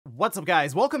What's up,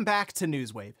 guys? Welcome back to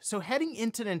Newswave. So heading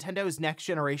into Nintendo's next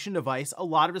generation device, a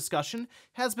lot of discussion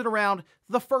has been around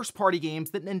the first-party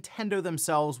games that Nintendo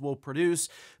themselves will produce.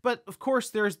 But of course,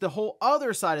 there's the whole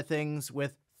other side of things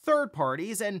with third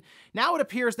parties, and now it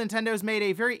appears Nintendo's made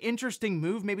a very interesting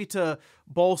move, maybe to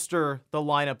bolster the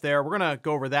lineup there. We're gonna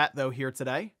go over that though here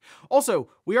today. Also,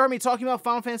 we are gonna be talking about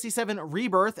Final Fantasy VII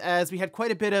Rebirth, as we had quite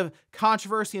a bit of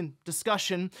controversy and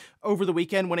discussion over the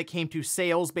weekend when it came to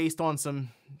sales based on some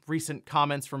recent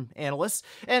comments from analysts.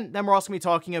 And then we're also gonna be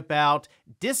talking about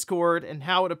Discord and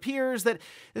how it appears that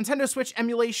Nintendo Switch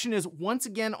emulation is once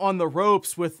again on the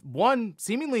ropes, with one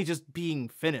seemingly just being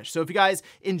finished. So if you guys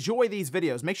enjoy these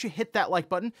videos, make sure you hit that like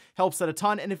button, helps out a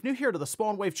ton. And if new here to the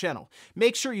Spawn Wave channel,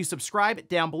 make sure you subscribe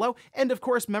down below. And of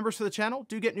course, members of the channel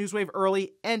do get Newswave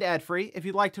early and ad-free. If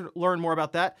you'd like to learn more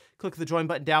about that, click the join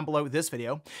button down below this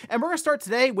video. And we're gonna start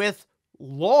today with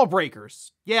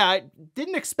Lawbreakers. Yeah, I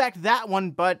didn't expect that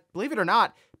one, but believe it or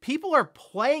not, people are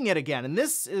playing it again. And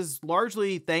this is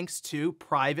largely thanks to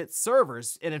private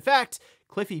servers. And in fact,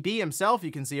 Cliffy B himself,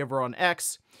 you can see over on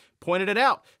X, pointed it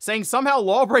out, saying somehow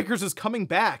Lawbreakers is coming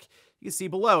back. You can see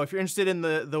below. If you're interested in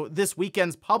this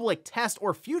weekend's public test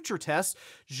or future test,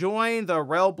 join the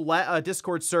Relb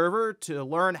Discord server to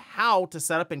learn how to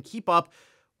set up and keep up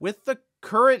with the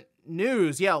current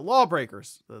news. Yeah,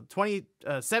 Lawbreakers, the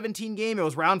 2017 game. It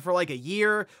was around for like a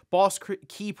year. Boss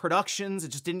Key Productions. It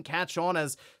just didn't catch on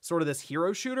as sort of this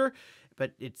hero shooter,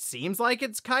 but it seems like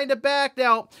it's kind of back.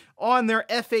 Now, on their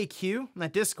FAQ, on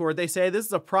that Discord, they say this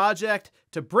is a project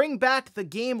to bring back the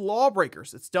game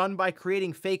Lawbreakers. It's done by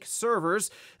creating fake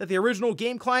servers that the original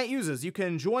game client uses. You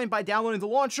can join by downloading the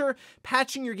launcher,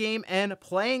 patching your game, and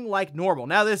playing like normal.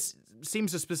 Now, this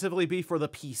seems to specifically be for the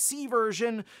PC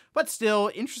version, but still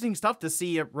interesting stuff to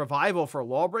see a revival for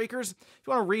Lawbreakers. If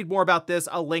you want to read more about this,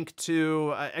 I'll link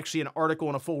to actually an article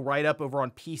and a full write-up over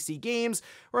on PC Games,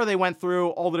 where they went through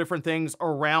all the different things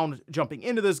around jumping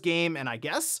into this game, and I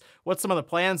guess what some of the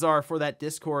plans are for that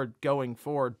Discord going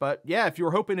forward. But yeah, if you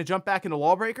were hoping to jump back into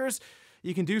Lawbreakers,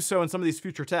 you can do so in some of these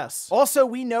future tests. Also,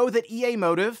 we know that EA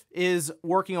Motive is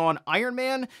working on Iron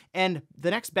Man and the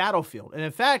next Battlefield. And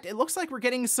in fact, it looks like we're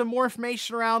getting some more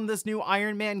information around this new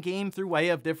Iron Man game through way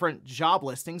of different job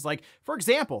listings. Like, for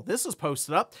example, this was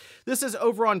posted up. This is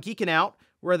over on Geekin' Out,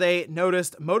 where they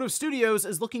noticed Motive Studios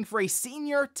is looking for a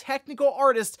senior technical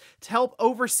artist to help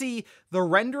oversee the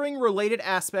rendering-related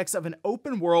aspects of an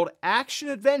open-world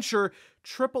action-adventure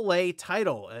AAA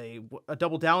title. A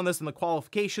double down on this in the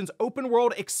qualifications.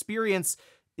 Open-world experience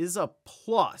is a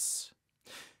plus.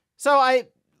 So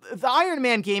the Iron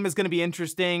Man game is going to be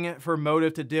interesting for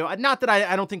Motive to do. Not that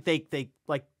I don't think they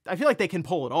like, I feel like they can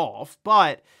pull it off,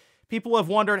 but people have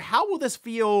wondered, how will this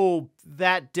feel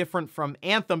that different from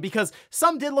Anthem? Because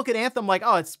some did look at Anthem like,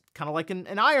 oh, it's kind of like an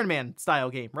Iron Man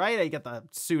style game, right? You get the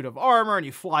suit of armor and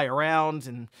you fly around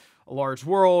in a large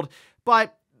world.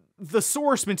 But the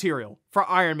source material for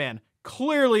Iron Man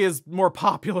clearly is more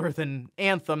popular than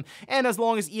Anthem. And as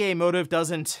long as EA Motive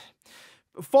doesn't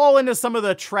fall into some of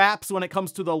the traps when it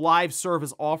comes to the live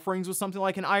service offerings with something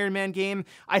like an Iron Man game,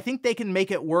 I think they can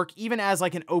make it work even as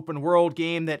like an open world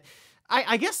game that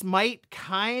I guess might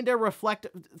kind of reflect,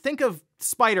 think of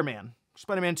Spider-Man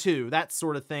 2, that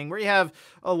sort of thing, where you have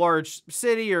a large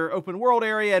city or open world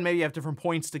area and maybe you have different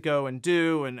points to go and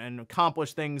do and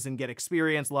accomplish things and get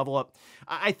experience, level up.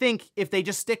 I think if they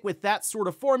just stick with that sort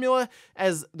of formula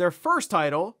as their first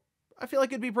title, I feel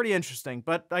like it'd be pretty interesting,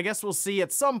 but I guess we'll see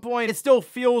at some point. It still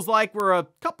feels like we're a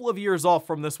couple of years off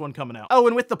from this one coming out. Oh,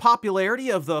 and with the popularity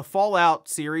of the Fallout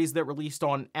series that released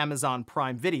on Amazon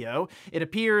Prime Video, it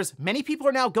appears many people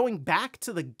are now going back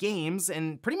to the games,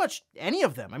 and pretty much any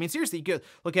of them. I mean, seriously, you could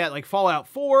look at like Fallout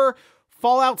 4,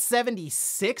 Fallout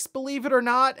 76, believe it or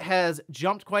not, has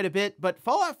jumped quite a bit, but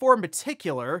Fallout 4 in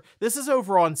particular, this is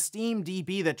over on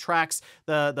SteamDB that tracks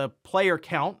the player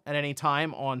count at any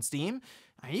time on Steam.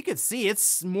 You can see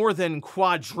it's more than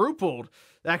quadrupled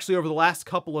actually over the last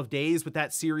couple of days with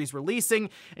that series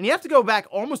releasing. And you have to go back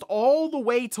almost all the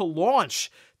way to launch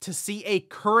to see a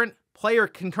concurrent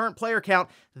player count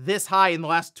this high in the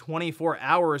last 24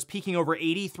 hours, peaking over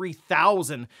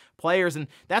 83,000 players. And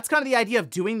that's kind of the idea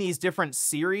of doing these different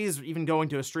series, even going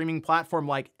to a streaming platform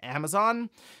like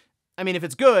Amazon. I mean, if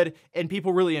it's good and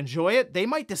people really enjoy it, they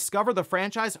might discover the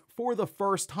franchise for the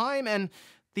first time, and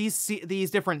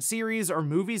these different series or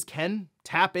movies can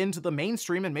tap into the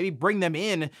mainstream and maybe bring them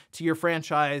in to your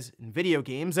franchise in video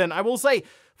games. And I will say,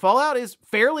 Fallout is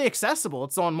fairly accessible.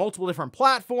 It's on multiple different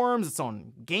platforms. It's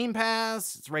on Game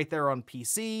Pass. It's right there on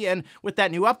PC. And with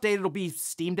that new update, it'll be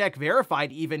Steam Deck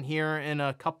verified even here in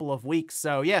a couple of weeks.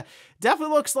 So yeah,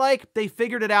 definitely looks like they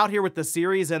figured it out here with the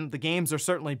series, and the games are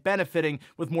certainly benefiting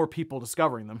with more people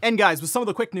discovering them. And guys, with some of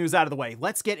the quick news out of the way,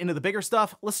 let's get into the bigger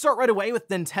stuff. Let's start right away with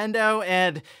Nintendo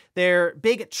and their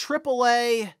big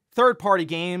AAA third-party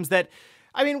games that,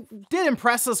 I mean, did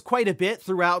impress us quite a bit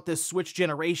throughout this Switch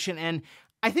generation. And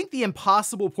I think the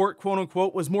Impossible port, quote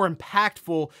unquote, was more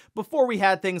impactful before we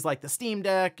had things like the Steam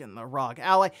Deck and the ROG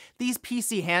Ally. These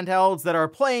PC handhelds that are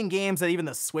playing games that even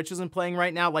the Switch isn't playing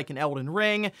right now, like an Elden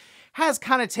Ring, has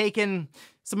kind of taken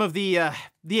some of the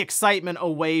excitement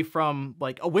away from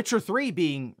like a Witcher 3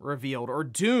 being revealed, or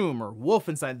Doom, or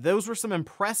Wolfenstein. Those were some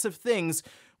impressive things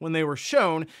when they were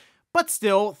shown. But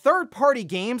still, third-party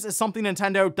games is something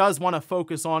Nintendo does want to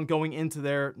focus on going into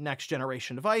their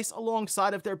next-generation device,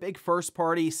 alongside of their big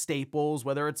first-party staples,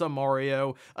 whether it's a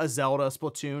Mario, a Zelda,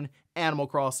 Splatoon, Animal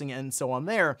Crossing, and so on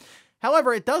there.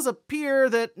 However, it does appear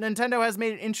that Nintendo has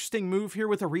made an interesting move here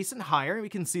with a recent hire. We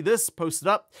can see this posted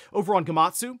up over on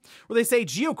Gamatsu, where they say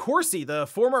Corsi, the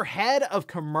former head of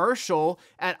commercial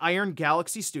at Iron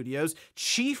Galaxy Studios,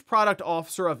 chief product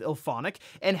officer of Ilphonic,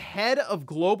 and head of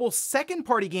global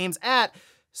second-party games at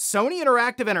Sony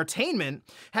Interactive Entertainment,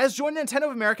 has joined Nintendo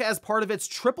of America as part of its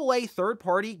AAA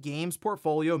third-party games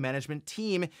portfolio management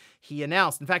team, he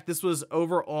announced. In fact, this was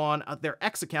over on their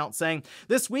X account saying,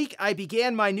 "This week, I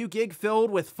began my new gig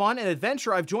filled with fun and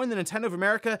adventure. I've joined the Nintendo of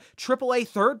America AAA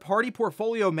third-party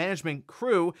portfolio management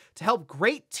crew to help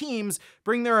great teams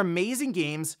bring their amazing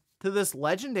games to this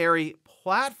legendary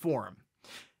platform."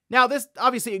 Now, this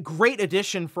obviously a great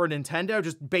addition for Nintendo,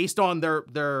 just based on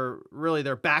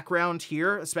their background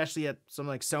here, especially at something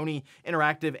like Sony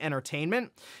Interactive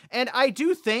Entertainment. And I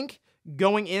do think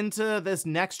going into this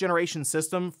next generation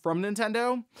system from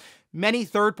Nintendo, many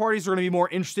third parties are going to be more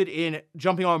interested in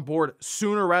jumping on board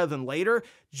sooner rather than later,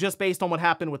 just based on what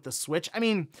happened with the Switch. I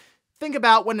mean, think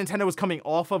about what Nintendo was coming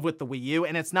off of with the Wii U,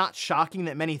 and it's not shocking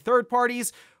that many third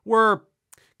parties were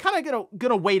kind of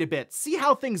gonna wait a bit, see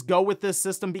how things go with this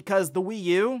system, because the Wii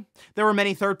U, there were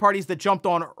many third parties that jumped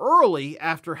on early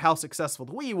after how successful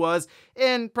the Wii was,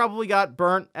 and probably got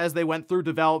burnt as they went through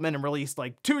development and released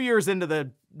like 2 years into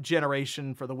the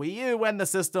generation for the Wii U, when the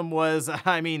system was,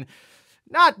 I mean,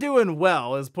 not doing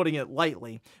well, is putting it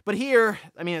lightly. But here,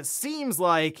 I mean, it seems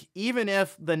like even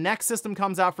if the next system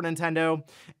comes out for Nintendo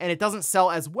and it doesn't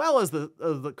sell as well as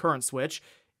the current Switch,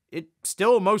 it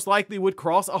still most likely would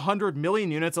cross 100 million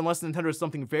units unless Nintendo does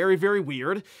something very, very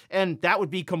weird, and that would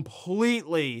be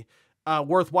completely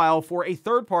worthwhile for a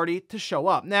third party to show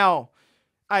up. Now,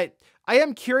 I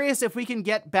am curious if we can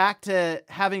get back to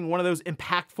having one of those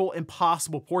impactful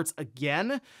Impossible ports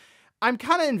again. I'm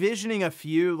kind of envisioning a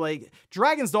few, like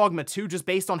Dragon's Dogma 2, just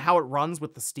based on how it runs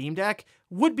with the Steam Deck,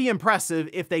 would be impressive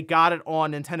if they got it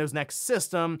on Nintendo's next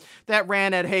system that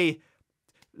ran at, hey,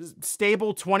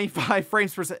 stable 25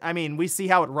 frames per second. I mean, we see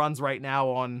how it runs right now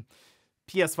on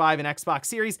PS5 and Xbox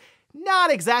Series.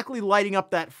 Not exactly lighting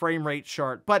up that frame rate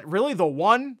chart, but really the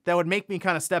one that would make me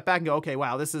kind of step back and go, okay,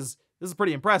 wow, this is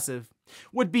pretty impressive,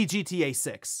 would be GTA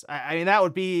 6. I mean, that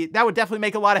would definitely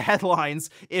make a lot of headlines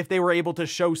if they were able to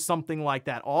show something like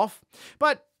that off.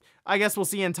 But I guess we'll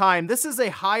see in time. This is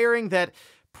a hiring that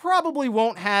probably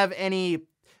won't have any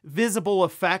visible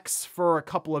effects for a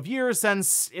couple of years,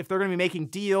 since if they're going to be making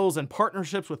deals and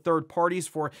partnerships with third parties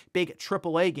for big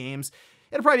AAA games,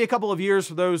 it'll probably be a couple of years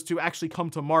for those to actually come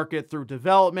to market through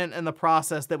development and the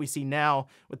process that we see now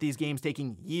with these games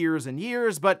taking years and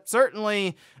years. But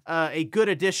certainly a good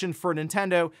addition for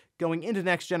Nintendo going into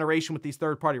next generation with these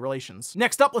third-party relations.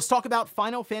 Next up, let's talk about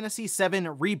Final Fantasy VII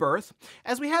Rebirth,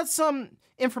 as we had some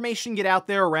information get out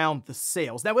there around the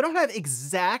sales. Now, we don't have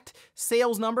exact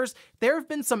sales numbers. There have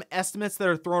been some estimates that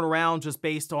are thrown around just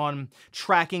based on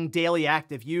tracking daily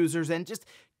active users and just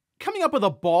coming up with a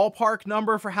ballpark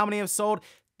number for how many have sold.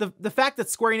 The fact that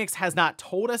Square Enix has not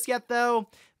told us yet, though,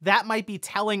 that might be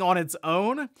telling on its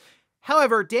own.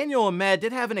 However, Daniel Ahmed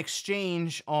did have an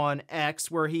exchange on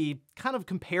X where he kind of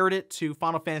compared it to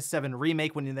Final Fantasy VII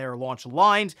Remake when they were launch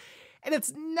aligned, and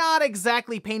it's not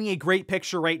exactly painting a great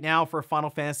picture right now for Final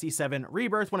Fantasy VII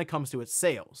Rebirth when it comes to its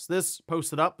sales. This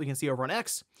posted up, we can see over on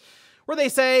X, where they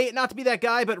say, not to be that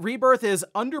guy, but Rebirth is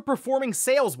underperforming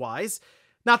sales-wise.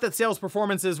 Not that sales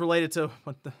performance is related to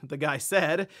what the guy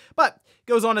said, but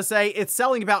goes on to say it's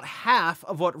selling about half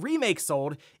of what Remake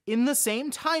sold in the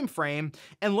same time frame,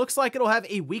 and looks like it'll have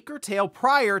a weaker tail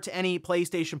prior to any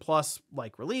PlayStation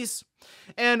Plus-like release.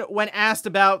 And when asked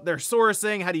about their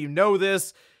sourcing, how do you know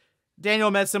this? Daniel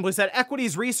Ahmed simply said,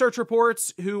 Equities research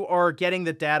reports, who are getting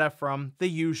the data from the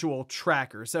usual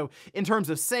tracker. So in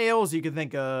terms of sales, you can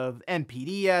think of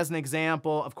NPD as an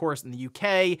example. Of course, in the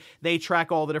UK, they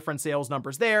track all the different sales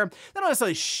numbers there. They don't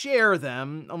necessarily share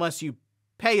them unless you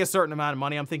pay a certain amount of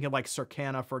money. I'm thinking like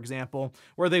Circana, for example,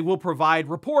 where they will provide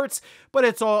reports, but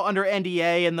it's all under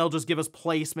NDA, and they'll just give us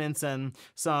placements and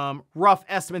some rough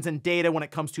estimates and data when it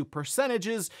comes to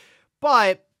percentages.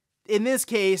 But in this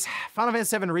case, Final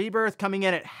Fantasy VII Rebirth coming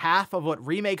in at half of what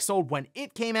Remake sold when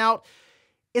it came out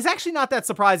is actually not that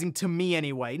surprising to me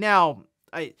anyway. Now,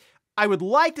 I would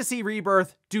like to see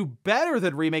Rebirth do better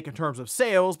than Remake in terms of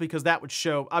sales, because that would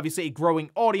show, obviously, a growing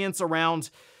audience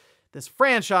around this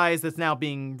franchise that's now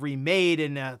being remade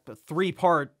in a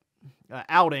three-part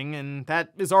outing, and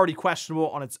that is already questionable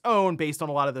on its own based on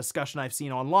a lot of the discussion I've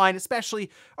seen online,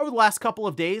 especially over the last couple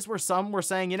of days, where some were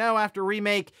saying, you know, after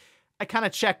Remake, I kind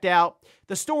of checked out.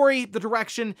 The story, the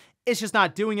direction, it's just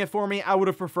not doing it for me. I would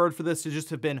have preferred for this to just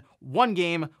have been one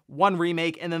game, one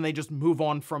remake, and then they just move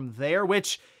on from there,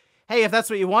 which, hey, if that's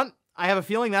what you want, I have a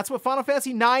feeling that's what Final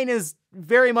Fantasy IX is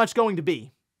very much going to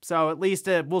be. So at least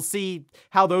we'll see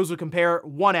how those would compare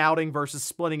one outing versus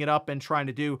splitting it up and trying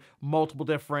to do multiple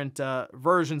different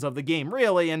versions of the game,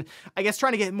 really. And I guess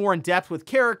trying to get more in depth with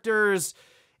characters,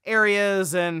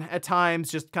 areas, and at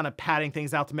times just kind of padding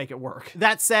things out to make it work.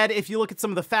 That said, if you look at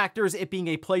some of the factors, it being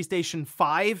a PlayStation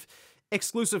 5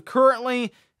 exclusive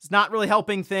currently is not really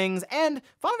helping things, and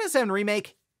Final Fantasy VII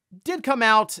Remake did come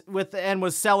out with and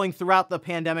was selling throughout the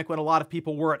pandemic when a lot of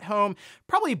people were at home,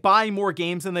 probably buying more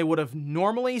games than they would have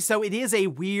normally, so it is a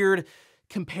weird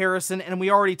comparison, and we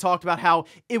already talked about how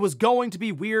it was going to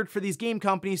be weird for these game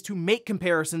companies to make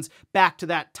comparisons back to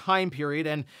that time period,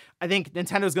 and I think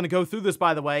Nintendo's going to go through this,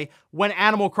 by the way, when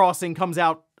Animal Crossing comes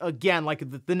out again, like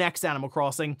the next Animal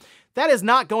Crossing. That is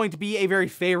not going to be a very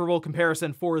favorable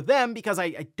comparison for them, because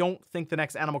I don't think the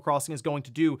next Animal Crossing is going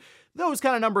to do those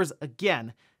kind of numbers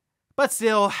again. But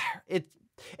still,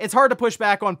 it's hard to push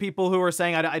back on people who are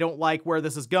saying, I don't like where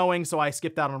this is going, so I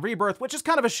skipped out on Rebirth, which is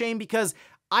kind of a shame, because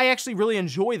I actually really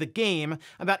enjoy the game.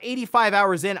 About 85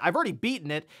 hours in, I've already beaten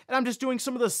it, and I'm just doing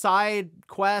some of the side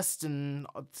quests and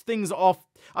things off,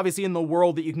 obviously, in the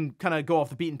world that you can kind of go off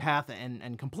the beaten path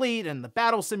and complete, and the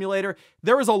battle simulator.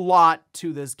 There is a lot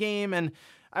to this game, and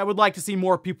I would like to see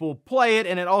more people play it,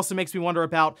 and it also makes me wonder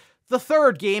about the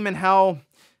third game and how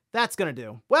that's going to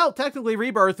do. Well, technically,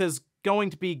 Rebirth is going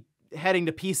to be heading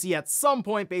to PC at some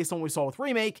point based on what we saw with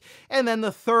Remake, and then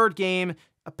the third game,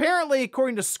 apparently,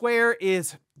 according to Square,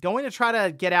 is going to try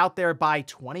to get out there by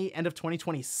end of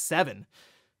 2027.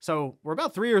 So we're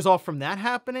about 3 years off from that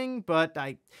happening, but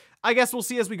I guess we'll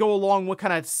see as we go along what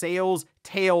kind of sales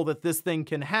tail that this thing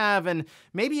can have, and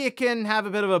maybe it can have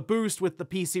a bit of a boost with the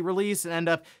PC release and end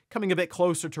up coming a bit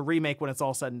closer to Remake when it's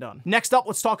all said and done. Next up,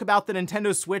 let's talk about the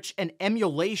Nintendo Switch and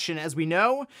emulation. As we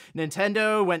know,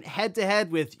 Nintendo went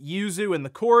head-to-head with Yuzu in the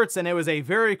courts, and it was a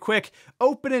very quick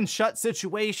open and shut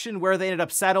situation where they ended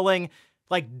up settling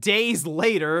like days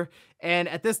later. And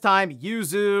at this time,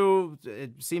 Yuzu,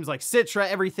 it seems like Citra,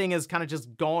 everything has kind of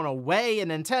just gone away, and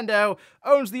Nintendo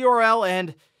owns the URL and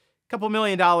a couple $1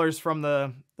 million from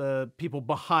the people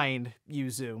behind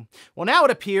Yuzu. Well, now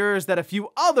it appears that a few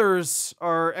others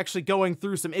are actually going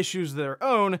through some issues of their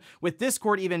own, with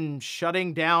Discord even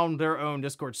shutting down their own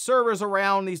Discord servers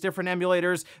around these different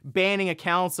emulators, banning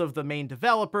accounts of the main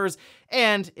developers,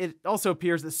 and it also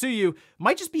appears that Suyu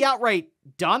might just be outright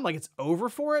done, like it's over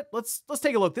for it. Let's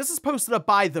take a look. This is posted up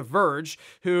by The Verge,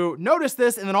 who noticed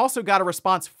this and then also got a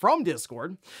response from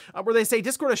Discord, where they say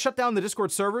Discord has shut down the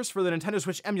Discord servers for the Nintendo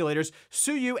Switch emulators,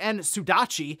 Suyu and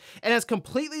Sudachi, and has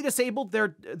completely disabled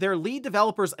their lead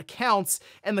developers' accounts,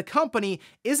 and the company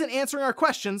isn't answering our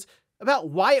questions about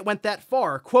why it went that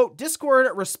far. Quote, Discord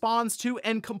responds to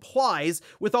and complies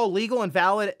with all legal and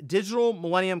valid Digital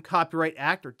Millennium Copyright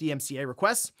Act, or DMCA,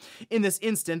 requests. In this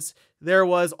instance, there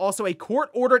was also a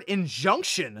court-ordered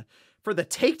injunction for the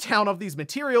takedown of these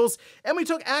materials, and we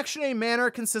took action in a manner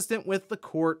consistent with the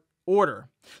court order.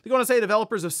 They go on to say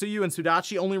developers of Suyu and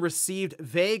Sudachi only received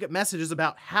vague messages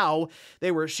about how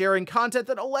they were sharing content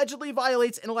that allegedly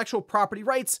violates intellectual property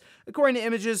rights, according to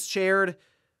images shared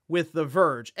with The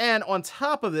Verge. And on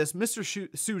top of this, Mr.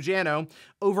 Sujano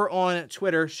over on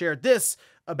Twitter shared this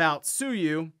about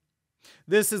Suyu.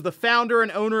 This is the founder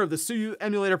and owner of the Suyu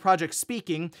emulator project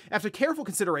speaking. After careful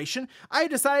consideration, I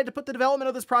decided to put the development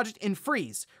of this project in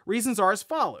freeze. Reasons are as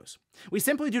follows. We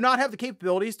simply do not have the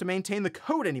capabilities to maintain the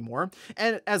code anymore,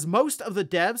 and as most of the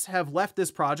devs have left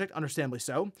this project, understandably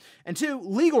so. And 2,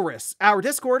 legal risks. Our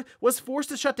Discord was forced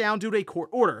to shut down due to a court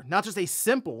order, not just a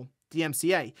simple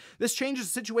DMCA. This changes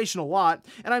the situation a lot,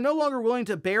 and I'm no longer willing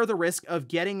to bear the risk of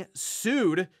getting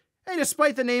sued, hey,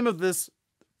 despite the name of this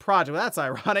project. Well, that's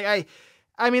ironic.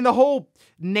 I mean, the whole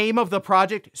name of the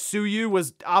project, Suyu,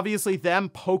 was obviously them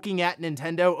poking at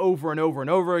Nintendo over and over and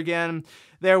over again.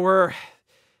 There were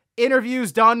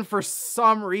interviews done for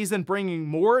some reason bringing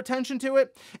more attention to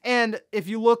it. And if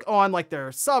you look on like their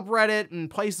subreddit and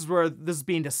places where this is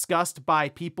being discussed by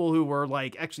people who were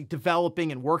like actually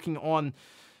developing and working on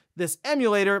this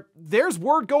emulator, there's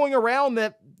word going around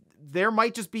that there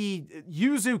might just be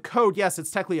Yuzu code. Yes,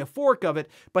 it's technically a fork of it,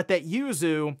 but that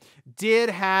Yuzu did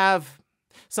have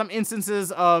some instances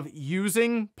of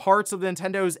using parts of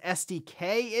Nintendo's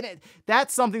SDK in it.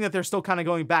 That's something that they're still kind of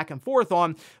going back and forth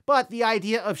on. But the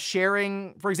idea of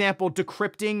sharing, for example,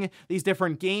 decrypting these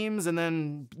different games and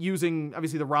then using,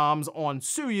 obviously, the ROMs on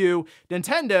Suyu,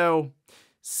 Nintendo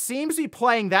seems to be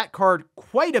playing that card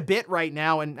quite a bit right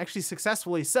now, and actually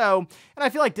successfully so. And I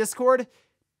feel like Discord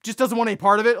just doesn't want any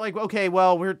part of it. Like, okay,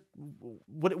 well,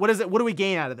 what is it? What do we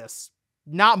gain out of this?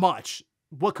 Not much.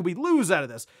 What could we lose out of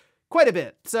this? Quite a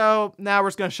bit. So now we're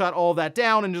just going to shut all that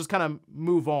down and just kind of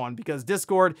move on, because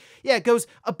Discord, yeah, it goes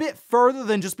a bit further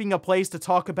than just being a place to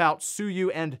talk about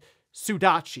Suyu and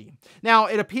Sudachi. Now,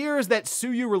 it appears that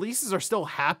Suyu releases are still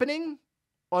happening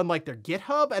on like their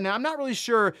GitHub, and I'm not really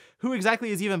sure who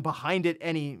exactly is even behind it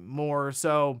anymore.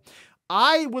 So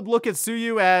I would look at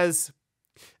Suyu as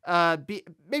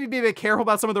maybe be a bit careful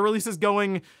about some of the releases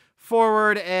going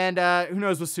forward, and who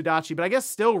knows with Sudachi, but I guess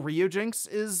still Ryujinx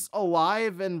is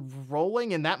alive and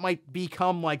rolling, and that might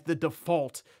become like the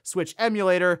default Switch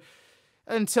emulator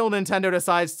until Nintendo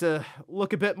decides to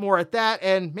look a bit more at that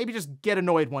and maybe just get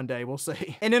annoyed one day, we'll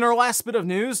see. And in our last bit of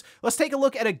news, let's take a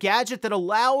look at a gadget that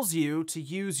allows you to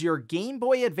use your Game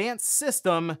Boy Advance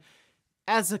system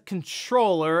as a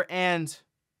controller, and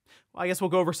well, I guess we'll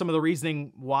go over some of the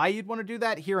reasoning why you'd want to do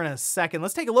that here in a second.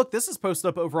 Let's take a look. This is posted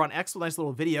up over on X, a nice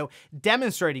little video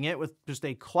demonstrating it with just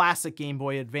a classic Game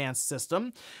Boy Advance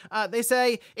system. They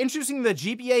say, introducing the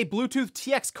GBA Bluetooth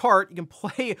TX cart, you can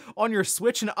play on your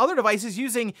Switch and other devices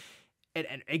using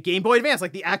a Game Boy Advance,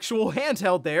 like the actual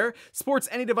handheld there. Supports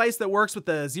any device that works with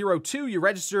the 02. You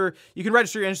can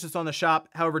register your interest on the shop.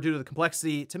 However, due to the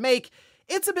complexity to make,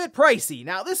 it's a bit pricey.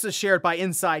 Now, this is shared by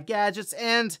Inside Gadgets,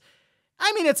 and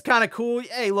I mean, it's kind of cool.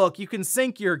 Hey, look, you can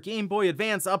sync your Game Boy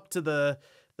Advance up to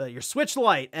your Switch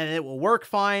Lite, and it will work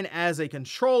fine as a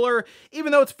controller,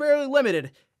 even though it's fairly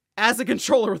limited as a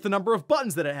controller with the number of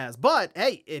buttons that it has. But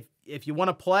hey, if you want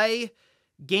to play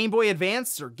Game Boy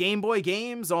Advance or Game Boy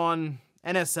games on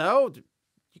NSO,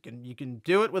 you can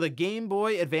do it with a Game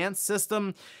Boy Advance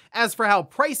system. As for how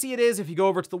pricey it is, if you go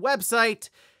over to the website,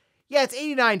 yeah, it's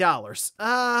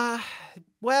 $89.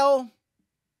 Well,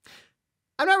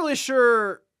 I'm not really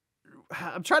sure.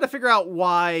 I'm trying to figure out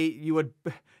why you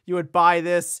would buy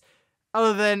this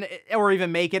other than, or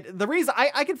even make it. The reason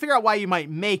I can figure out why you might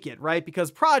make it, right?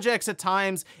 Because projects at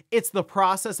times, it's the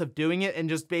process of doing it and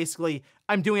just basically,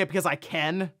 I'm doing it because I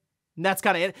can. And that's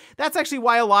kind of it. That's actually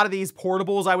why a lot of these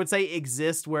portables, I would say,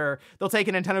 exist, where they'll take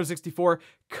a Nintendo 64,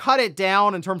 cut it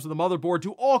down in terms of the motherboard,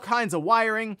 do all kinds of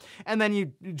wiring, and then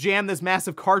you jam this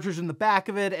massive cartridge in the back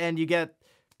of it, and you get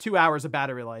 2 hours of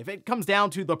battery life. It comes down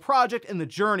to the project and the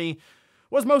journey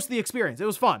was most of the experience. It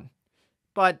was fun.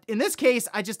 But in this case,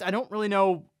 I don't really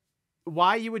know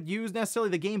why you would use necessarily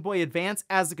the Game Boy Advance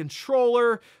as a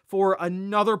controller for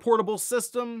another portable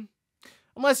system,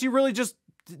 unless you really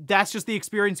that's just the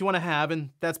experience you want to have, and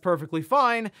that's perfectly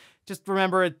fine. Just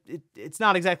remember, it's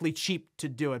not exactly cheap to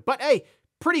do it. But hey,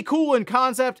 pretty cool in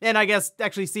concept, and I guess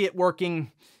actually see it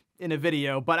working in a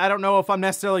video, but I don't know if I'm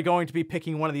necessarily going to be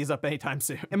picking one of these up anytime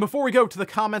soon. And before we go to the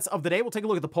comments of the day, we'll take a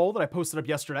look at the poll that I posted up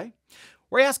yesterday,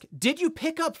 where I ask, did you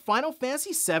pick up Final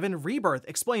Fantasy VII Rebirth?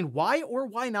 Explain why or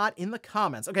why not in the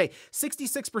comments. Okay,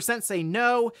 66% say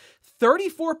no,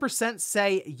 34%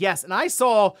 say yes, and I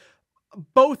saw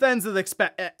both ends of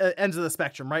the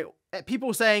spectrum, right?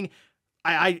 People saying,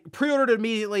 I pre-ordered it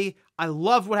immediately, I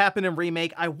loved what happened in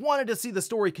Remake, I wanted to see the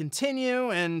story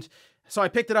continue, and so I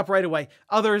picked it up right away.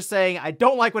 Others saying, I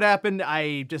don't like what happened,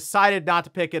 I decided not to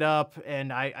pick it up,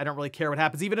 and I don't really care what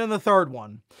happens, even in the third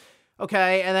one.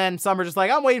 Okay, and then some are just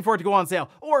like, I'm waiting for it to go on sale,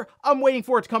 or I'm waiting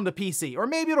for it to come to PC, or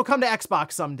maybe it'll come to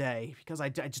Xbox someday, because I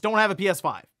just don't have a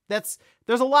PS5.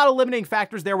 there's a lot of limiting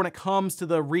factors there when it comes to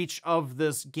the reach of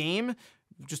this game,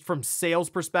 just from sales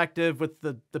perspective with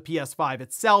the PS5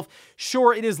 itself.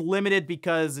 Sure, it is limited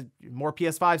because more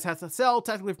PS5s have to sell,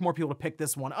 technically for more people to pick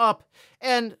this one up,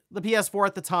 and the PS4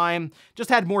 at the time just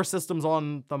had more systems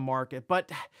on the market.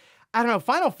 But I don't know,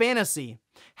 Final Fantasy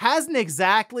hasn't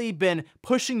exactly been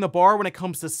pushing the bar when it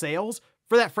comes to sales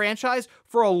for that franchise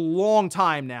for a long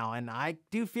time now, and I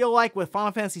do feel like with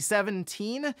Final Fantasy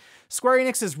XVII, Square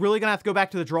Enix is really gonna have to go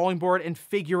back to the drawing board and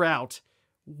figure out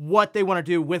what they want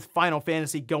to do with Final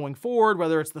Fantasy going forward,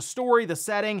 whether it's the story, the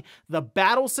setting, the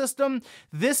battle system.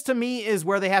 This to me is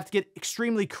where they have to get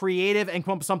extremely creative and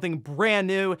come up with something brand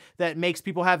new that makes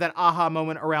people have that aha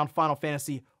moment around Final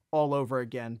Fantasy all over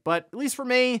again. But at least for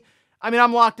me, I mean,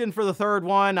 I'm locked in for the third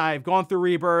one. I've gone through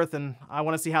Rebirth, and I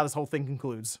want to see how this whole thing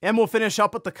concludes. And we'll finish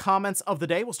up with the comments of the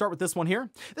day. We'll start with this one here.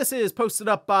 This is posted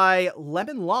up by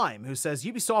Lemon Lime, who says,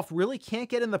 Ubisoft really can't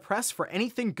get in the press for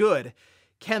anything good,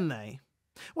 can they?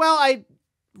 Well,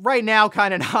 right now,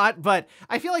 kind of not, but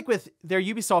I feel like with their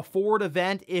Ubisoft Forward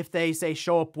event, if they, say,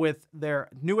 show up with their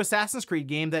new Assassin's Creed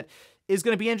game that is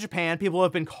going to be in Japan, people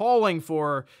have been calling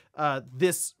for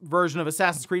this version of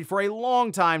Assassin's Creed for a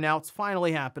long time now. It's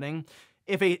finally happening.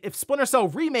 If Splinter Cell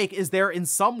Remake is there in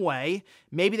some way,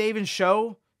 maybe they even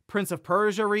show Prince of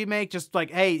Persia Remake, just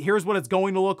like, hey, here's what it's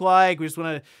going to look like. We just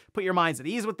want to put your minds at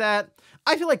ease with that.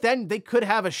 I feel like then they could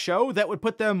have a show that would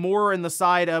put them more in the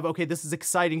side of, okay, this is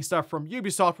exciting stuff from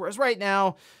Ubisoft, whereas right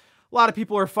now, a lot of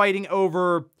people are fighting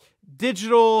over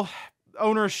digital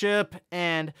ownership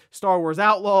and Star Wars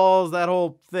Outlaws, that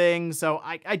whole thing. So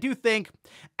I do think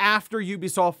after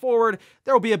Ubisoft Forward,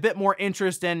 there will be a bit more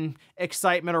interest and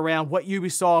excitement around what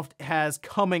Ubisoft has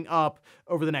coming up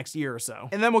over the next year or so.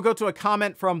 And then we'll go to a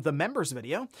comment from the members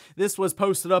video. This was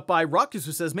posted up by Ruckus,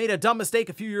 who says, made a dumb mistake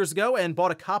a few years ago and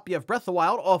bought a copy of Breath of the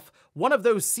Wild off one of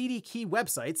those CD key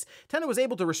websites. Nintendo was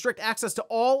able to restrict access to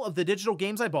all of the digital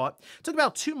games I bought. Took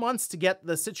about 2 months to get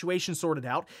the situation sorted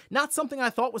out. Not something I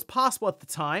thought was possible at the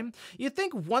time. You'd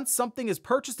think once something is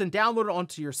purchased and downloaded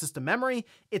onto your system memory,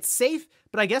 it's safe,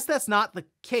 but I guess that's not the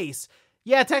case.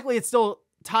 Yeah, technically it's still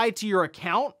tied to your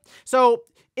account. So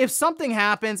if something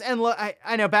happens, and look,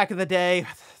 I know back in the day,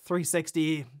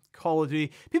 360, Call of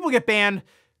Duty, people get banned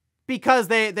because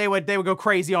they would go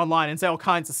crazy online and say all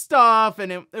kinds of stuff,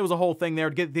 and it was a whole thing there.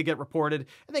 They get reported,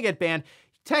 and they get banned.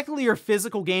 Technically, your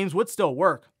physical games would still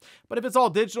work, but if it's all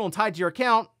digital and tied to your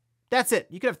account, that's it.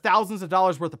 You could have thousands of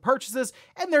dollars worth of purchases,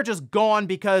 and they're just gone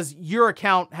because your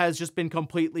account has just been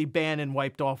completely banned and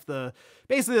wiped off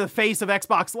basically the face of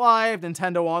Xbox Live,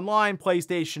 Nintendo Online,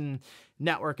 PlayStation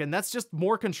Network. And that's just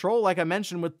more control, like I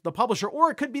mentioned, with the publisher.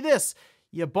 Or it could be this.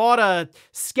 You bought a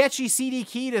sketchy CD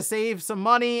key to save some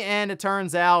money, and it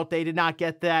turns out they did not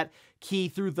get that key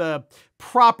through the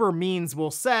proper means,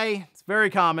 we'll say. It's very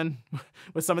common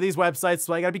with some of these websites,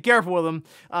 so I gotta be careful with them.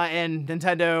 And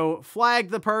Nintendo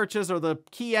flagged the purchase or the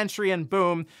key entry, and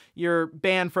boom, you're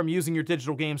banned from using your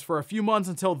digital games for a few months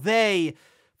until they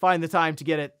find the time to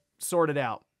get it sorted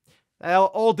out.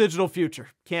 All digital future.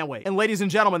 Can't wait. And ladies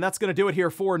and gentlemen, that's going to do it here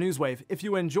for Newswave. If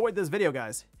you enjoyed this video,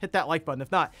 guys, hit that like button.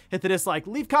 If not, hit the dislike.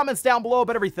 Leave comments down below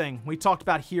about everything we talked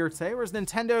about here today. Where's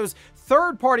Nintendo's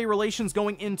third-party relations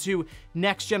going into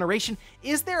next generation?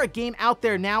 Is there a game out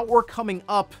there now or coming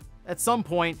up at some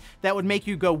point that would make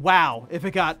you go, wow, if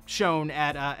it got shown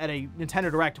at a Nintendo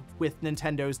Direct with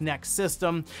Nintendo's next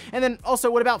system? And then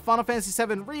also, what about Final Fantasy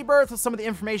VII Rebirth? With some of the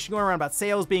information going around about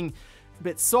sales being a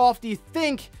bit soft, do you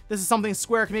think this is something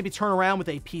Square can maybe turn around with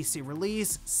a PC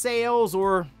release, sales,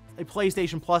 or a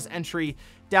PlayStation Plus entry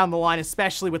down the line,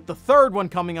 especially with the third one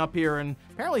coming up here in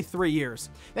apparently 3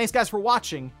 years? Thanks, guys, for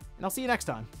watching, and I'll see you next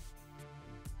time.